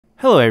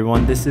Hello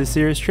everyone, this is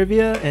Serious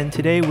Trivia, and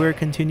today we're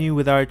continuing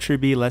with our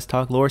ChiBi Let's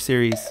Talk Lore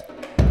series.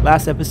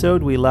 Last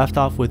episode, we left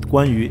off with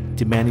Guan Yu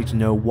demanding to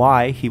know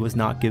why he was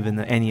not given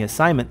any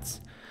assignments.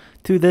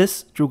 To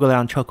this, Zhuge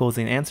Liang chuckles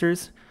and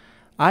answers,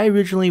 I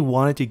originally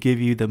wanted to give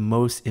you the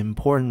most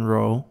important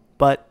role,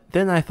 but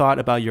then I thought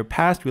about your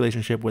past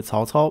relationship with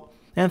Cao Cao,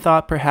 and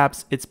thought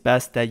perhaps it's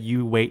best that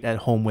you wait at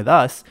home with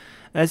us,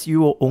 as you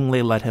will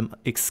only let him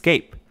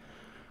escape.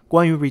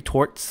 Guan Yu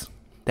retorts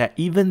that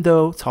even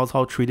though Cao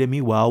Cao treated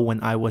me well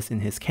when I was in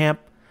his camp,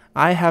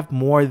 I have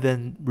more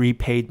than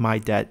repaid my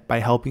debt by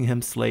helping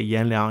him slay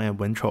Yanliang and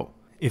Wenchou.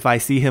 If I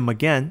see him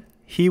again,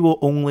 he will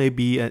only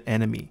be an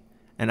enemy,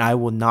 and I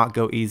will not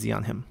go easy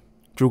on him.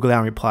 Zhuge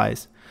Liang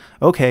replies,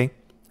 okay,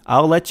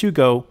 I'll let you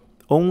go,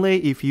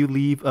 only if you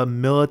leave a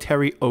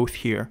military oath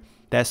here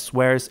that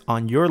swears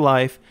on your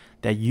life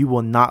that you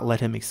will not let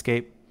him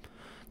escape.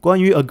 Guan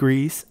Yu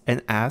agrees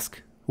and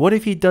asks, what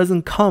if he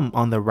doesn't come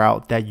on the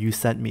route that you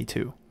sent me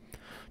to?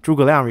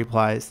 Zhuge Liang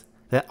replies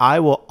that I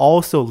will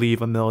also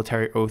leave a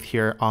military oath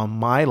here on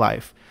my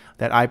life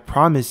that I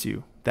promise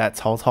you that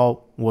Cao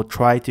Cao will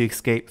try to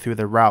escape through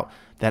the route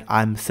that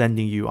I'm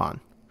sending you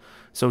on.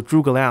 So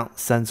Zhuge Liang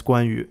sends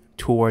Guan Yu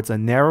towards a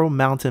narrow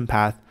mountain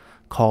path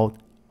called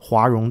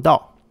Huarong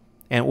Dao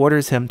and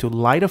orders him to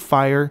light a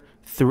fire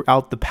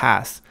throughout the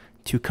pass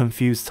to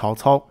confuse Cao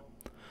Cao.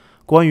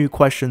 Guan Yu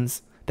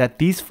questions that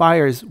these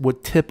fires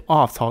would tip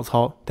off Cao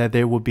Cao that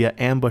there would be an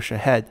ambush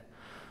ahead.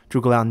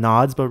 Zhuge Liang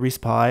nods but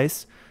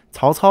replies,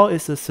 Cao Cao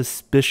is a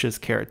suspicious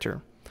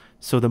character,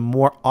 so the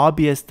more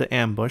obvious the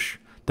ambush,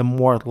 the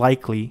more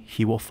likely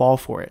he will fall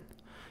for it.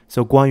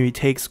 So Guan Yu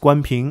takes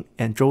Guan Ping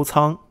and Zhou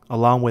Cang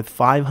along with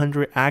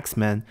 500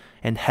 axemen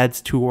and heads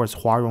towards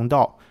Huarong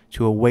Dao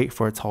to await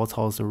for Cao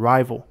Cao's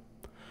arrival.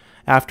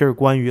 After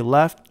Guan Yu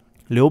left,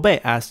 Liu Bei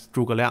asked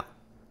Zhuge Liang,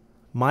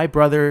 my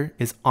brother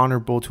is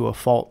honorable to a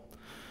fault.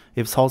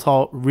 If Cao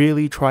Cao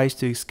really tries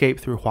to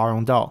escape through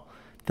Huarong Dao,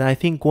 then I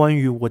think Guan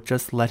Yu would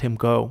just let him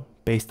go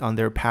based on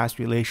their past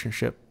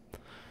relationship.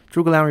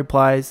 Zhuge Liang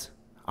replies,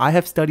 I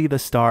have studied the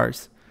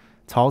stars.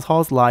 Cao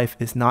Cao's life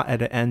is not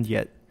at an end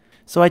yet,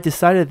 so I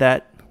decided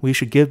that we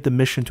should give the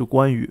mission to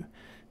Guan Yu,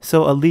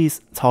 so at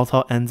least Cao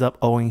Cao ends up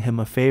owing him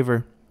a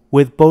favor.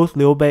 With both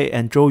Liu Bei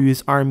and Zhou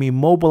Yu's army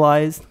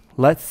mobilized,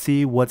 let's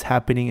see what's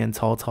happening in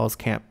Cao Cao's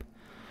camp.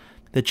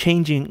 The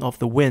changing of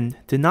the wind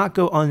did not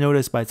go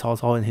unnoticed by Cao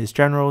Cao and his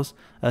generals,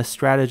 as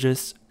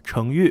strategist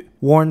Cheng Yu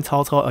warned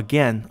Cao Cao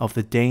again of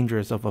the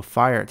dangers of a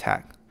fire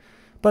attack.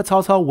 But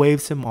Cao Cao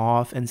waves him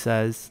off and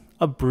says,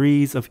 a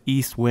breeze of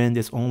east wind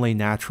is only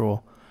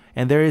natural,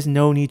 and there is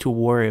no need to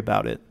worry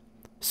about it.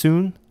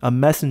 Soon, a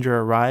messenger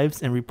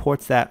arrives and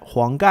reports that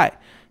Huang Gai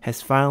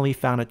has finally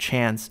found a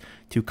chance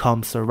to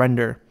come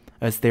surrender,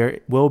 as there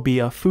will be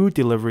a food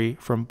delivery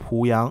from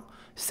Puyang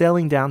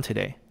sailing down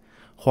today.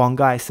 Huang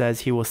Gai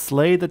says he will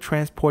slay the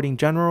transporting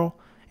general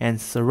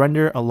and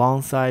surrender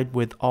alongside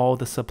with all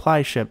the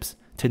supply ships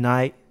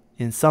tonight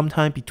in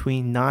sometime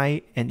between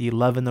 9 and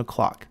 11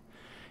 o'clock.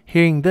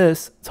 Hearing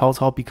this, Cao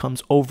Cao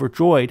becomes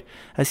overjoyed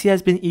as he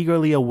has been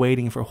eagerly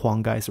awaiting for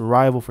Huang Gai's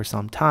arrival for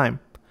some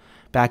time.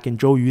 Back in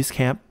Zhou Yu's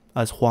camp,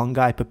 as Huang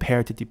Gai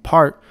prepared to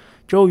depart,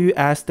 Zhou Yu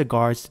asked the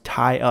guards to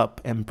tie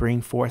up and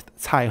bring forth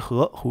Cai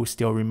He, who is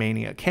still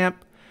remaining at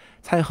camp.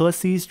 Cai He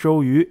sees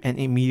Zhou Yu and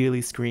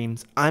immediately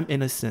screams, I'm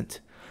innocent.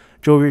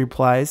 Zhou Yu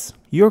replies,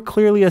 you're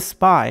clearly a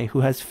spy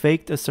who has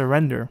faked a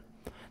surrender.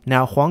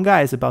 Now Huang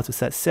Gai is about to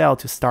set sail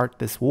to start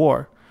this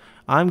war.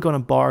 I'm gonna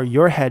bar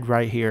your head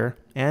right here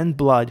and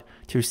blood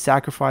to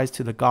sacrifice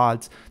to the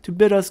gods to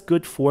bid us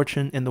good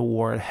fortune in the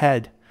war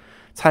ahead.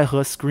 Cai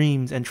He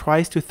screams and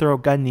tries to throw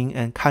Gan Ning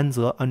and Kan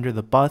Ze under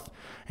the bus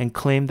and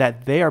claim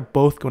that they are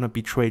both gonna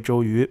betray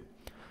Zhou Yu.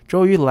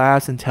 Zhou Yu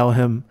laughs and tells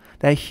him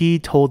that he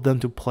told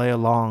them to play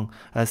along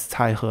as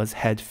Cai He's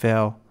head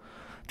fell.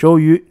 Zhou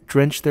Yu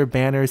drenched their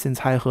banners in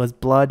Cai He's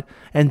blood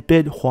and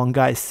bid Huang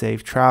Gai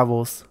safe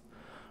travels.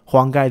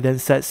 Huang Gai then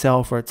set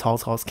sail for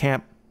Cao Cao's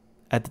camp.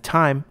 At the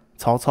time,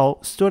 Cao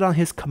Cao stood on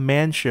his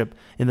command ship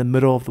in the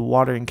middle of the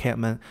water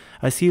encampment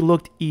as he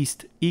looked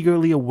east,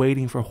 eagerly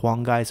awaiting for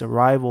Huang Gai's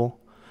arrival.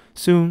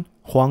 Soon,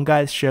 Huang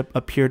Gai's ship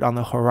appeared on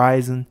the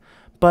horizon,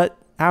 but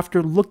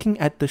after looking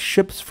at the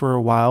ships for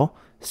a while,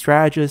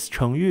 strategist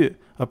Cheng Yu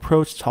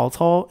approached Cao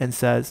Cao and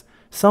says,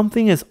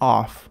 something is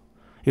off.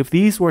 If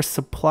these were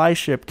supply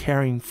ship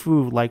carrying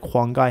food like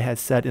Huang Gai had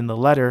said in the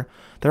letter,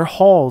 their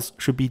hulls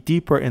should be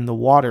deeper in the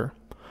water.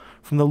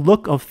 From the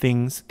look of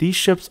things, these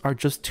ships are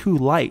just too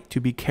light to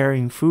be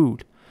carrying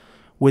food.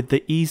 With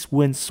the east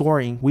wind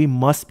soaring, we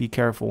must be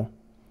careful.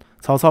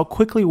 Cao Cao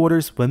quickly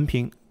orders Wen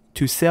Ping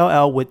to sail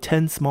out with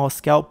 10 small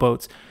scout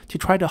boats to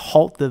try to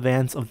halt the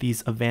advance of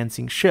these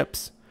advancing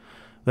ships.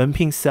 Wen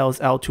Ping sails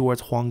out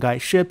towards Huang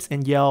Gai's ships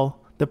and yells,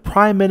 the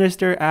Prime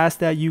Minister asked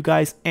that you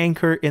guys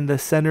anchor in the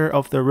center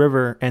of the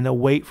river and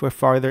await for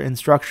farther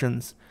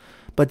instructions.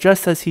 But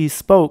just as he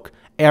spoke,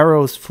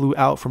 arrows flew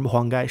out from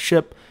Huang Gai's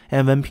ship,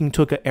 and Wen Ping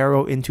took an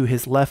arrow into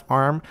his left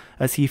arm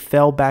as he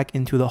fell back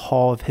into the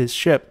hull of his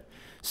ship.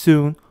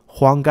 Soon,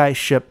 Huang Gai's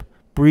ship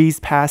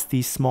breezed past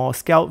these small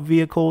scout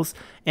vehicles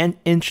and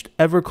inched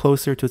ever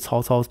closer to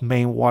Cao Cao's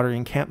main water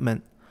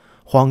encampment.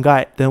 Huang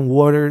Gai then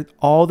ordered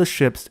all the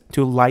ships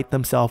to light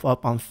themselves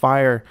up on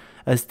fire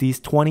as these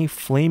 20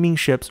 flaming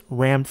ships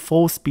rammed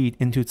full speed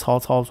into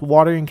Cao Cao's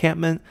water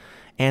encampment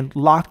and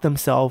locked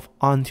themselves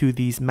onto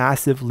these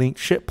massive linked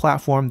ship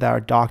platforms that are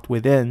docked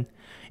within.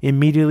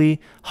 Immediately,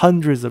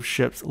 hundreds of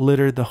ships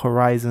littered the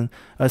horizon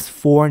as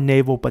 4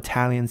 naval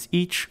battalions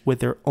each with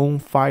their own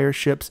fire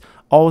ships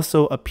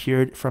also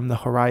appeared from the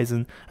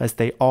horizon as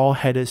they all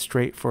headed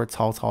straight for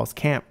Cao Cao's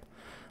camp.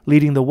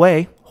 Leading the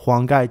way,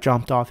 Huang Gai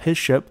jumped off his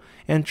ship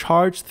and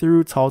charged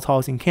through Cao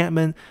Cao's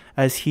encampment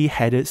as he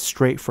headed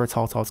straight for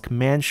Cao Cao's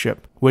command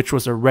ship, which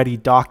was already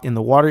docked in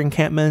the water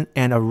encampment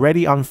and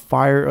already on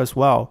fire as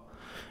well.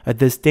 At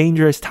this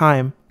dangerous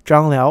time,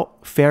 Zhang Liao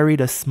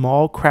ferried a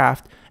small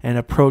craft and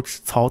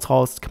approached Cao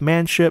Cao's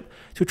command ship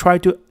to try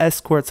to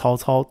escort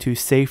Cao Cao to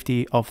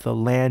safety of the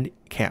land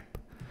camp.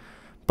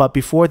 But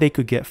before they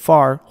could get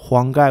far,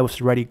 Huang Gai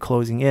was already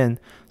closing in,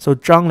 so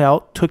Zhang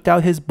Liao took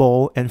out his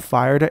bow and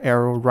fired an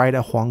arrow right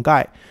at Huang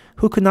Gai,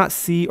 who could not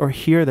see or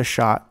hear the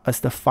shot as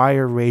the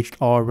fire raged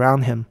all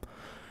around him.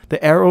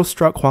 The arrow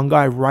struck Huang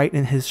Gai right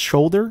in his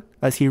shoulder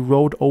as he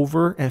rolled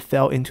over and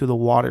fell into the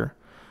water.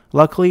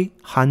 Luckily,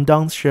 Han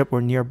Dang's ship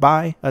were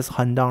nearby as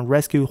Han Dang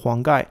rescued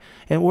Huang Gai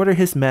and ordered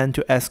his men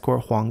to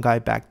escort Huang Gai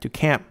back to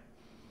camp.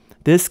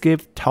 This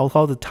gave Cao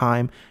Cao the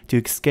time to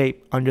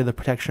escape under the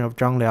protection of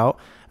Zhang Liao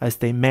as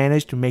they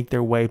managed to make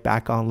their way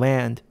back on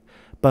land.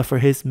 But for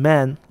his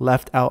men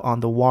left out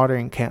on the water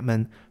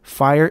encampment,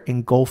 fire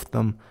engulfed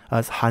them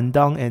as Han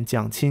Dang and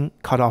Jiang Qing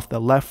cut off the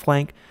left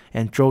flank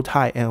and Zhou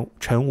Tai and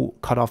Chen Wu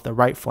cut off the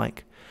right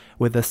flank.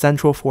 With the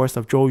central force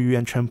of Zhou Yu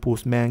and Chen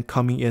Pu's men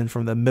coming in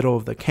from the middle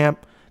of the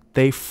camp,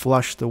 they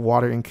flushed the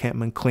water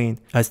encampment clean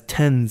as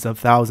tens of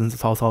thousands of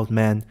Cao Cao's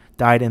men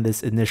died in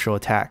this initial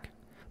attack.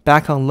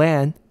 Back on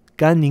land,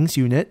 Gan Ning's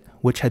unit,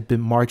 which had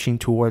been marching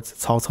towards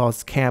Cao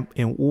Cao's camp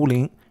in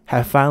Wuling,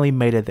 had finally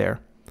made it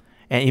there.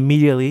 And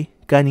immediately,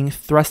 Gan Ning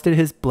thrusted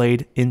his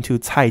blade into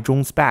Cai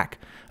Zhong's back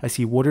as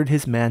he ordered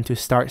his men to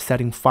start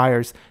setting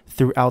fires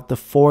throughout the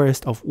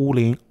forest of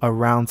Wuling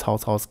around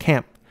Cao Cao's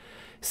camp.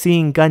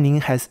 Seeing Gan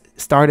Ning has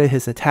started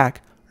his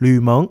attack,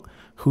 Lu Meng,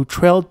 who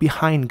trailed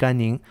behind Gan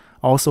Ning,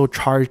 also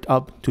charged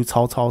up to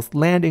Cao Cao's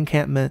land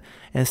encampment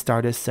and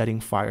started setting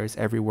fires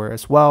everywhere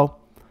as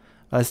well.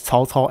 As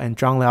Cao Cao and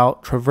Zhang Liao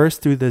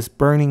traversed through this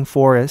burning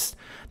forest,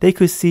 they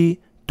could see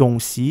Dong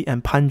Xi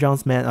and Pan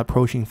Zhang's men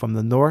approaching from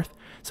the north,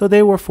 so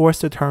they were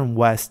forced to turn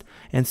west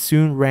and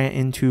soon ran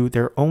into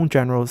their own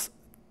generals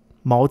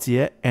Mao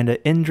Jie and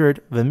the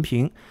injured Wen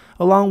Ping,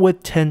 along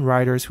with 10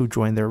 riders who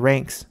joined their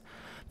ranks.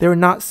 They were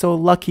not so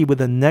lucky with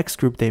the next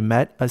group they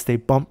met as they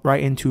bumped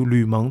right into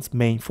Lu Meng's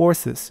main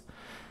forces.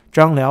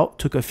 Zhang Liao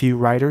took a few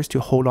riders to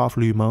hold off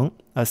Lu Meng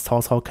as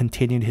Cao Cao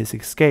continued his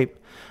escape,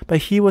 but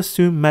he was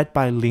soon met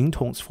by Ling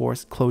Tong's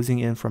force closing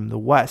in from the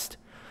west.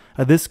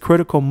 At this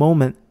critical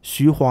moment,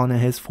 Xu Huang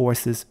and his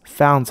forces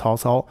found Cao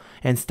Cao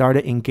and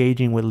started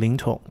engaging with Ling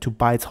Tong to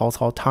buy Cao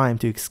Cao time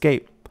to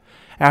escape.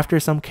 After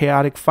some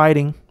chaotic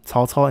fighting,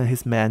 Cao Cao and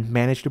his men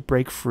managed to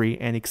break free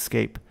and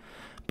escape.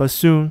 But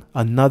soon,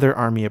 another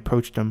army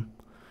approached them.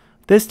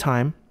 This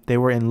time, they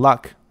were in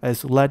luck,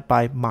 as led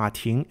by Ma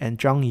Ting and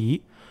Zhang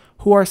Yi,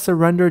 who are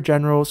surrender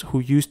generals who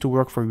used to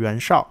work for Yuan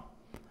Shao.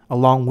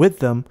 Along with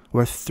them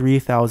were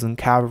 3,000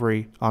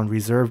 cavalry on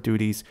reserve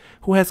duties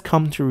who has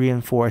come to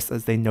reinforce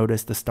as they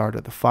noticed the start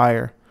of the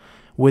fire.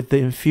 With the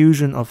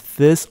infusion of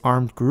this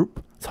armed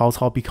group, Cao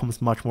Cao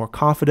becomes much more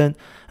confident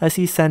as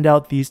he sent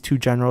out these 2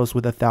 generals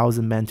with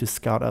 1,000 men to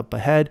scout up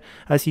ahead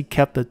as he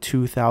kept the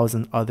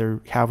 2,000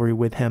 other cavalry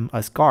with him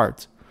as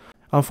guards.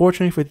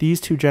 Unfortunately for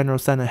these 2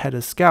 generals sent ahead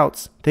as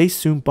scouts, they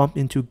soon bumped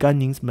into Gan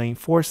Ning's main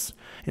force,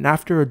 and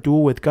after a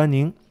duel with Gan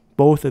Ning,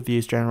 both of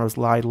these generals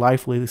lied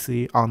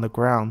lifelessly on the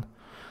ground.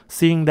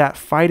 Seeing that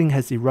fighting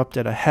has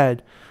erupted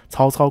ahead,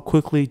 Cao Cao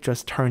quickly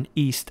just turned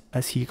east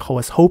as he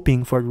was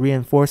hoping for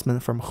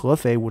reinforcement from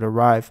Hefei would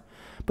arrive.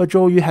 But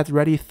Zhou Yu had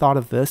already thought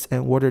of this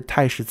and ordered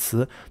Taishi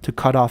Ci to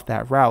cut off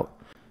that route.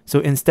 So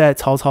instead,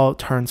 Cao Cao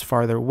turns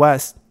farther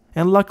west,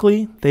 and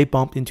luckily they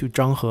bumped into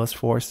Zhang He's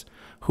force,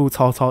 who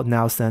Cao Cao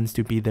now sends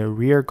to be their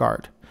rear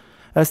guard.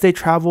 As they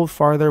traveled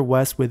farther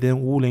west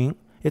within Wuling,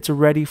 it's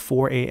already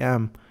 4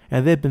 a.m.,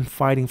 and they've been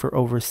fighting for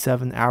over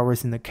 7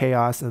 hours in the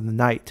chaos of the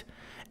night.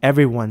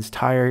 Everyone's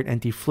tired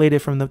and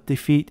deflated from the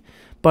defeat,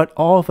 but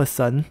all of a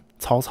sudden,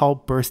 Cao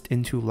Cao burst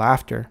into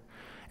laughter.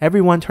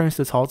 Everyone turns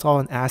to Cao Cao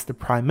and asks the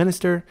Prime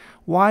Minister,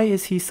 why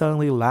is he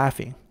suddenly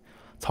laughing?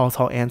 Cao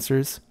Cao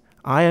answers,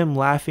 I am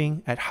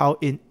laughing at how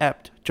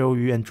inept Zhou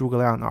Yu and Zhuge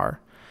Liang are.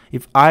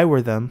 If I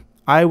were them,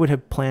 I would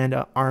have planned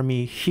an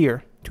army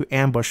here to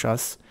ambush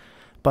us.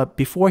 But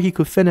before he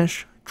could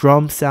finish,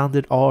 drums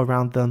sounded all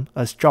around them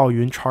as Zhao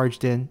Yun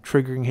charged in,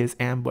 triggering his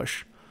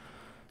ambush.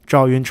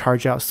 Zhao Yun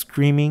charged out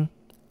screaming,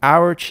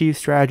 our chief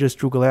strategist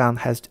Zhuge Liang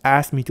has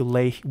asked me to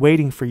lay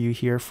waiting for you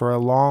here for a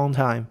long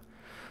time.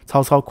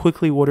 Cao Cao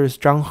quickly orders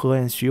Zhang He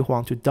and Xu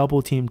Huang to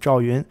double-team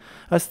Zhao Yun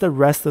as the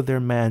rest of their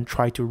men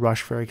try to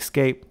rush for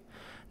escape.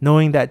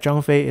 Knowing that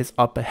Zhang Fei is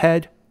up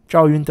ahead,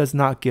 Zhao Yun does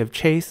not give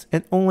chase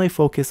and only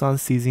focus on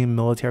seizing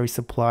military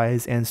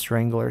supplies and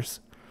stranglers.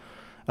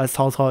 As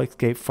Cao Cao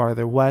escaped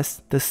farther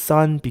west, the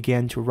sun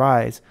began to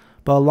rise,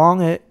 but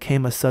along it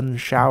came a sudden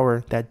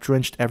shower that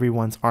drenched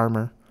everyone's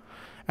armor.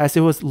 As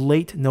it was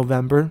late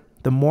November,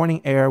 the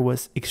morning air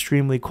was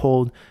extremely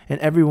cold and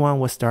everyone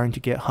was starting to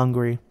get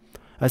hungry.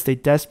 As they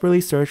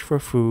desperately searched for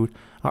food,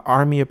 an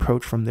army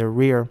approached from their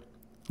rear.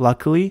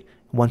 Luckily,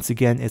 once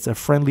again, it's a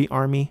friendly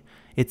army.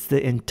 It's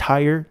the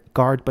entire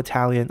guard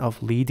battalion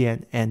of Li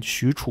Dian and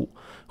Xu Chu,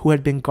 who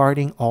had been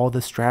guarding all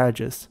the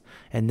strategists,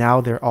 and now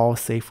they're all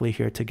safely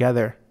here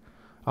together.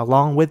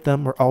 Along with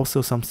them were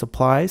also some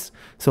supplies,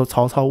 so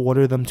Cao Cao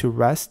ordered them to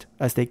rest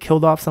as they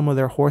killed off some of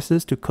their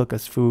horses to cook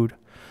as food.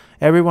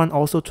 Everyone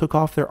also took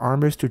off their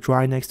armors to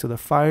dry next to the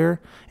fire,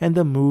 and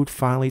the mood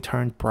finally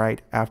turned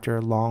bright after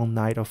a long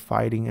night of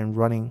fighting and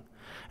running.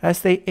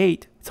 As they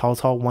ate, Cao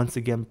Cao once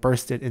again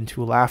bursted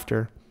into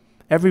laughter.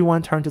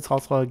 Everyone turned to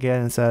Cao Cao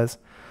again and says,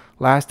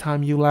 "Last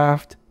time you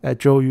laughed at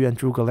Zhou Yu and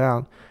Zhuge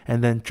Liang,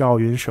 and then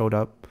Zhao Yun showed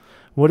up.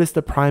 What is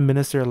the Prime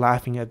Minister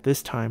laughing at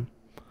this time?"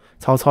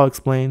 Cao Cao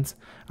explains,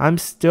 "I'm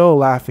still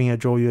laughing at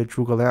Zhou Yu and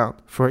Zhuge Liang,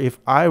 for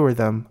if I were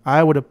them,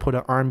 I would have put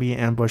an army in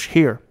ambush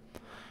here."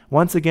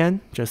 Once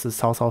again, just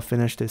as Cao Cao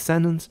finished his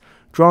sentence,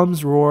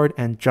 drums roared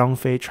and Zhang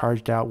Fei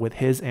charged out with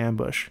his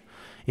ambush.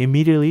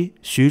 Immediately,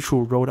 Xu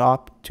Chu rode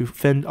up to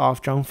fend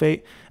off Zhang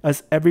Fei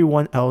as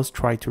everyone else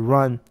tried to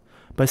run.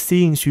 But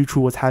seeing Xu Chu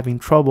was having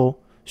trouble,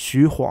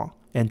 Xu Huang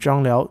and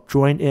Zhang Liao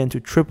joined in to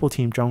triple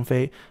team Zhang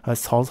Fei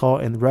as Cao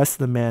Cao and the rest of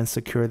the men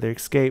secured their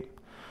escape.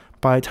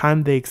 By the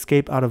time they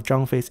escaped out of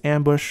Zhang Fei's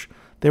ambush,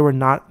 there were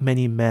not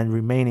many men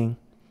remaining.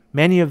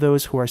 Many of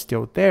those who are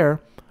still there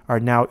are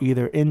now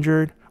either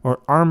injured or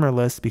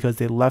armorless because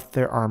they left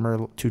their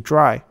armor to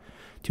dry.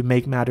 To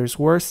make matters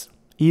worse,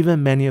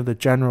 even many of the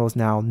generals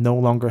now no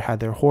longer had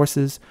their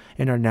horses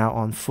and are now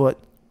on foot.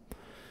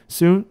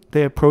 Soon,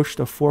 they approached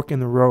a fork in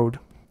the road.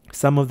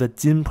 Some of the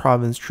Jin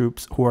province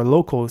troops who are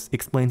locals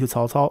explained to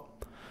Cao Cao,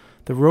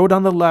 "The road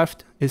on the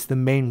left is the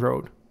main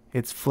road.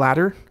 It's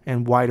flatter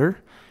and wider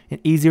and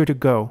easier to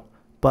go,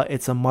 but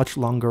it's a much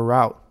longer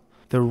route.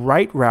 The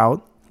right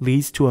route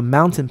leads to a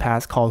mountain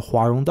pass called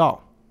Huarong Dao.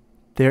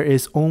 There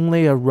is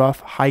only a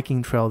rough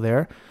hiking trail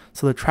there,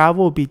 so the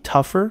travel will be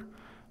tougher,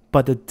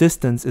 but the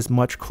distance is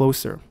much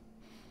closer."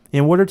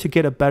 In order to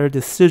get a better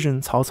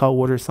decision, Cao Cao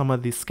ordered some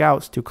of the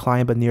scouts to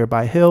climb a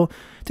nearby hill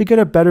to get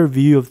a better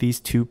view of these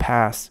two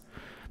paths.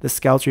 The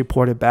scouts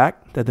reported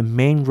back that the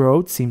main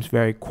road seems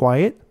very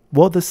quiet,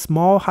 while the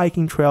small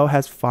hiking trail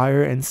has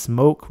fire and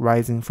smoke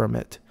rising from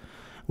it.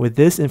 With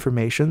this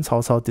information,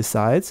 Cao Cao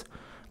decides,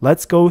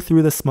 let's go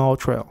through the small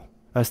trail,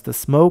 as the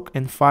smoke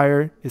and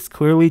fire is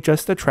clearly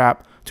just a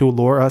trap to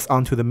lure us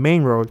onto the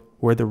main road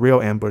where the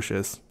real ambush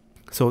is.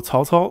 So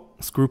Cao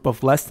Cao's group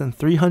of less than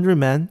 300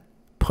 men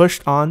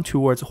pushed on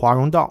towards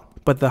Huarong Dao,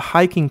 but the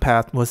hiking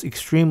path was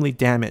extremely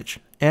damaged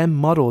and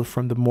muddled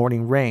from the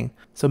morning rain,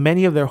 so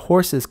many of their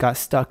horses got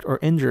stuck or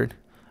injured.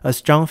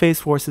 As Zhang Fei's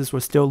forces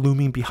were still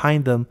looming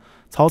behind them,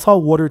 Cao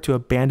Cao ordered to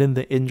abandon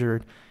the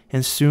injured,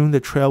 and soon the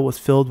trail was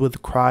filled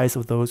with cries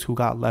of those who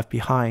got left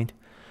behind.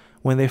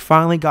 When they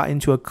finally got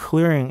into a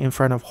clearing in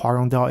front of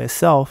Huarong Dao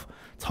itself,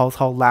 Cao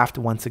Cao laughed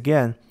once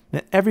again,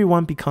 and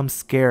everyone becomes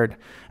scared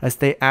as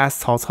they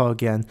ask Cao Cao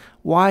again,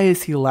 why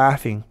is he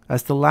laughing,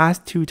 as the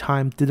last two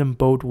times didn't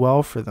bode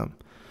well for them.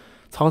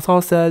 Cao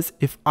Cao says,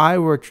 if I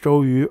were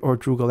Zhou Yu or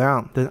Zhuge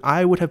Liang, then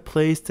I would have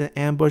placed an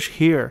ambush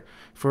here,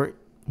 for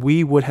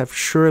we would have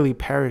surely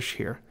perished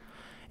here.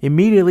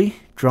 Immediately,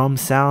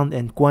 drums sound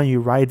and Guan Yu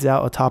rides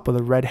out atop of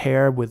the red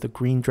hare with the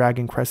green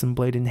dragon crescent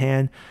blade in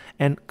hand,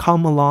 and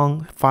come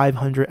along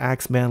 500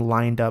 axemen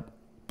lined up,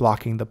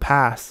 blocking the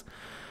pass.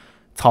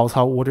 Cao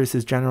Cao orders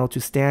his general to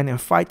stand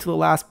and fight to the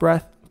last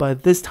breath, but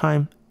at this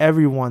time,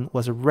 everyone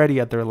was already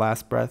at their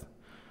last breath.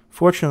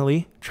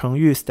 Fortunately, Cheng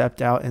Yu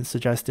stepped out and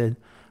suggested,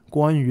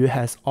 Guan Yu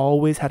has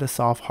always had a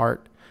soft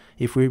heart.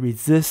 If we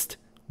resist,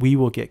 we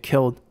will get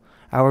killed.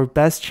 Our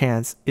best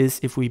chance is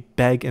if we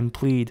beg and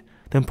plead,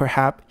 then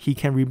perhaps he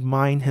can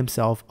remind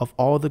himself of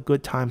all the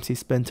good times he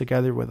spent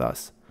together with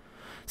us.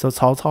 So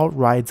Cao Cao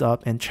rides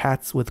up and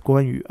chats with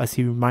Guan Yu as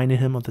he reminded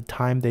him of the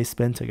time they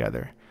spent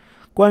together.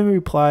 Guan Yu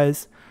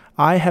replies,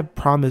 I have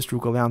promised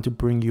Zhuge Liang to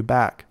bring you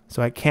back,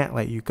 so I can't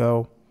let you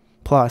go.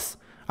 Plus,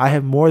 I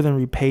have more than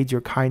repaid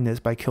your kindness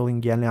by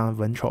killing Yan Liang and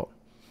Wen Chou.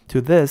 To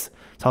this,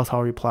 Cao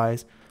Cao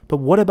replies, but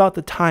what about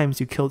the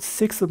times you killed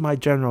 6 of my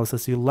generals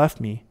as you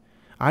left me?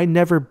 I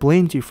never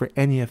blamed you for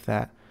any of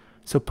that,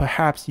 so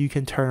perhaps you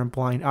can turn a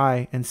blind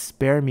eye and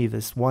spare me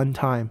this one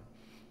time.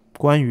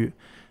 Guan Yu,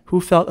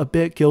 who felt a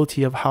bit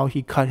guilty of how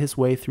he cut his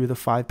way through the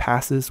 5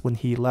 passes when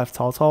he left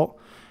Cao Cao,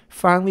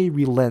 finally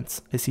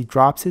relents as he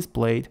drops his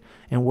blade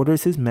and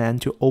orders his men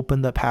to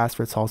open the pass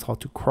for Cao Cao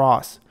to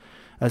cross.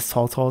 As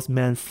Cao Cao's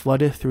men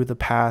flooded through the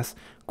pass,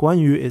 Guan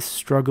Yu is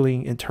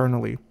struggling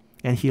internally,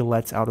 and he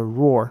lets out a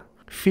roar.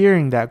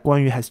 Fearing that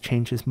Guan Yu has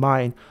changed his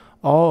mind,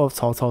 all of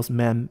Cao Cao's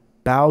men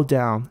bow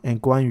down,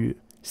 and Guan Yu,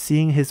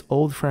 seeing his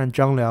old friend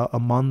Zhang Liao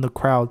among the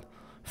crowd,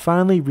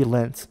 finally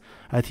relents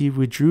as he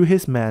withdrew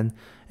his men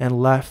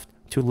and left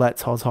to let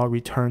Cao Cao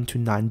return to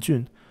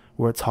Nanjun,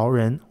 where Cao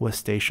Ren was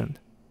stationed.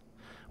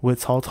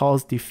 With Cao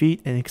Cao's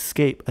defeat and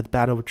escape at the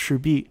Battle of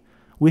ChiBi,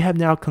 we have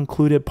now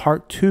concluded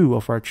part 2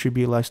 of our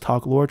ChiBi Let's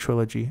Talk Lore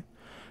trilogy.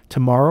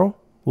 Tomorrow,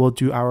 we'll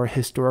do our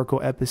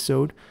historical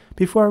episode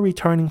before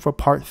returning for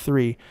part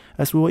 3,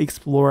 as we will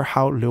explore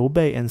how Liu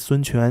Bei and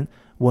Sun Quan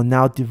will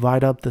now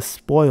divide up the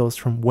spoils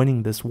from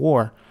winning this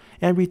war,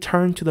 and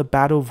return to the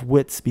battle of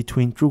wits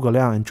between Zhuge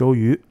Liang and Zhou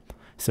Yu.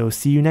 So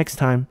see you next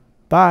time.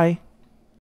 Bye!